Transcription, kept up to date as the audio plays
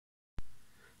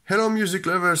Hello music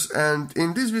lovers, and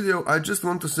in this video I just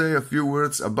want to say a few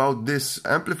words about this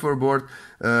amplifier board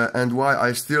and why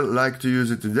I still like to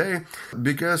use it today.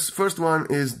 Because first one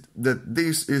is that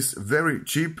this is very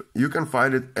cheap, you can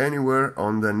find it anywhere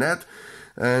on the net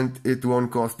and it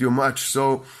won't cost you much.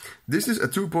 So this is a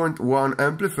 2.1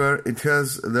 amplifier, it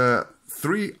has the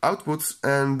 3 outputs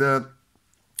and the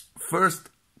first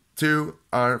 2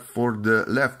 are for the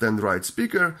left and right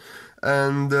speaker,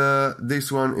 and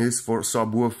this one is for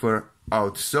subwoofer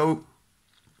out. So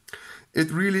it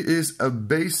really is a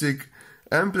basic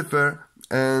amplifier,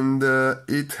 and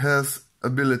it has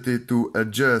ability to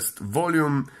adjust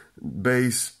volume,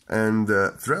 bass and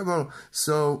treble.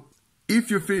 So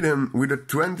if you feed him with a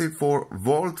 24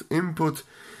 volt input,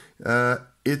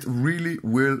 it really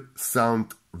will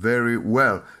sound very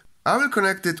well. I will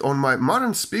connect it on my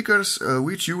Marantz speakers,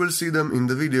 which you will see them in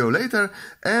the video later,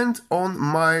 and on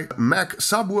my MAC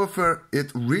subwoofer.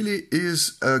 It really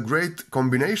is a great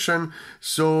combination,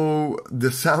 so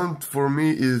the sound for me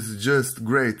is just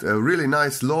great. Really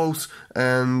nice lows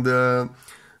and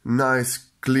nice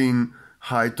clean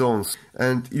high tones,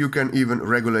 and you can even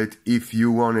regulate if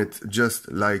you want it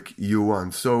just like you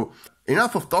want. So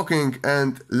enough of talking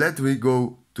and let me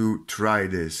go to try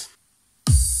this.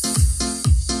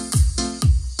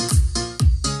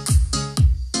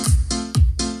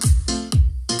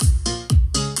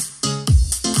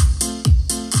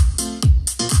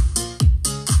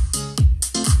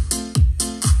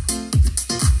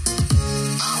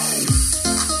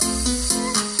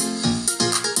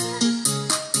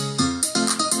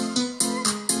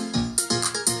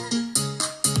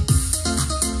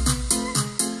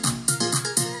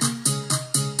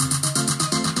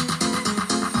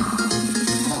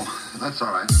 That's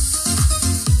all right.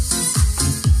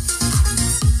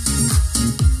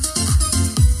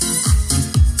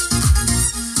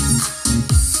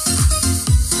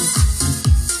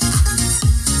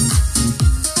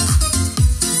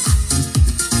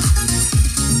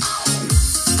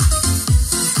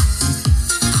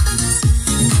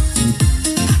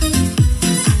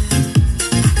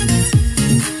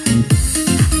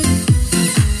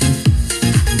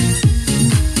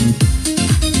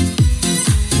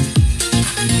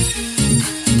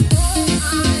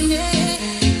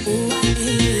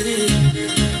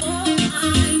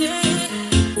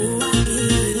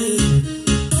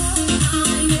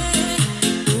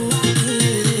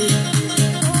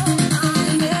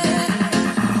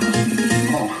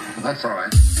 That's all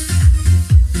right.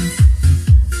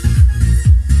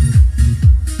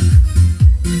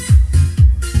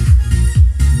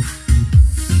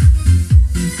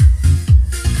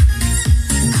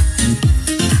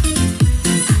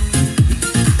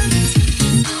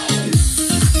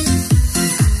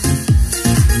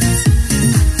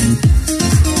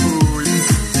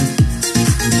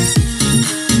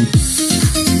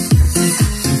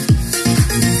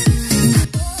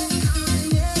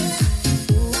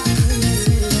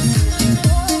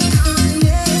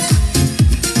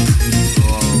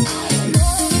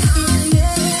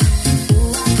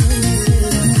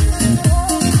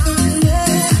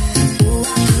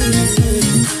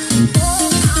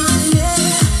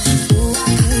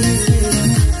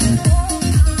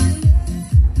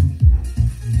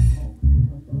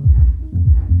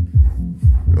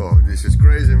 This is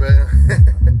crazy, man.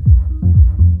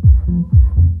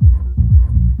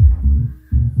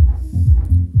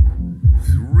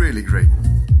 It's really great.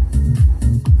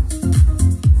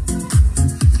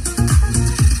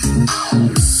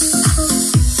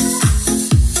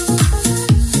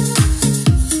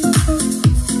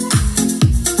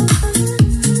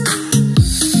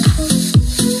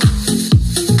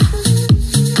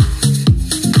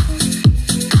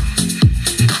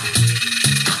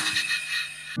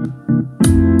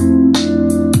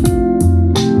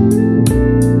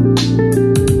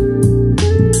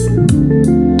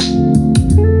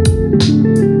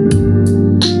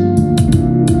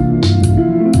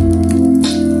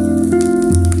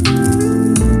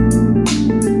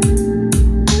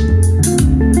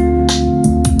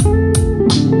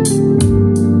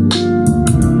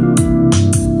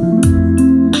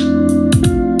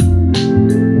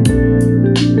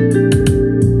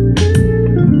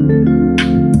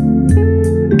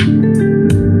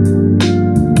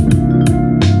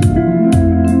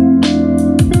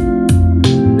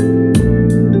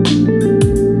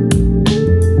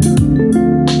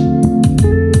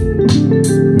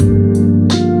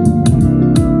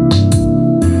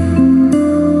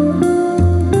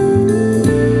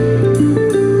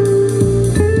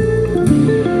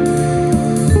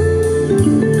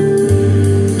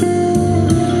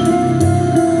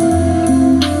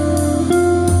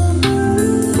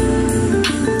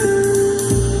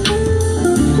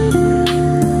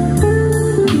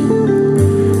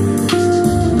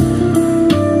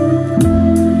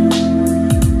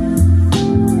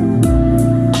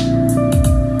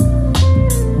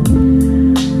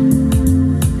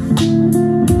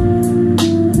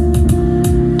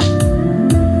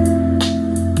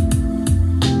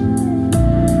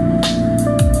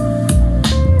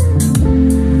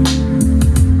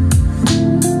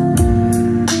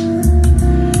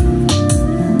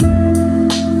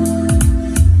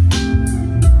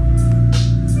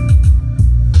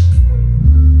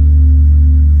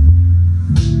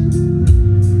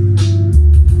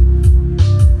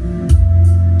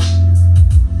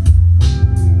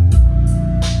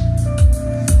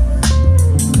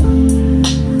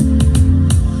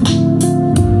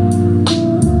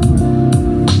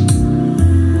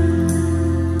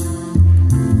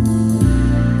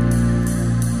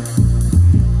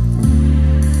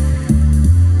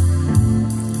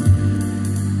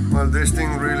 This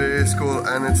thing really is cool,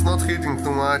 and it's not heating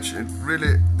too much. It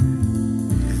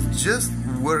just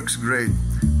works great.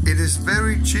 It is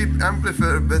very cheap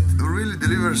amplifier, but really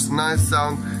delivers nice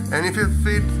sound. And if you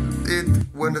fit it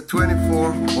when the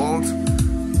 24 volt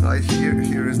right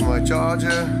here is my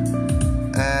charger,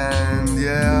 and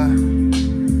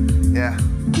yeah,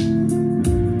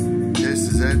 this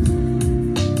is it.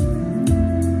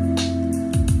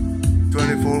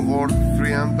 24 volt,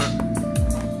 3 ampere.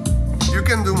 You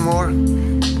can do more,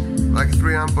 like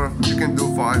 3 ampere. You can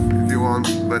do 5 if you want,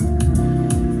 but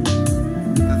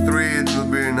the 3 it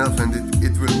will be enough, and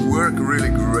it will work really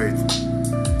great.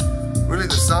 Really,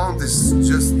 the sound is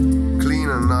just clean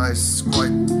and nice,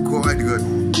 quite good,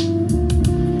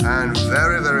 and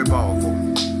very powerful.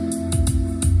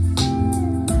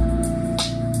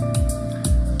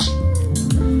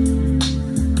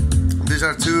 These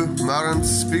are two Marantz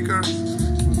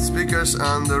speakers,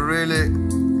 and really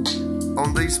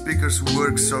on these speakers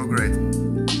works so great.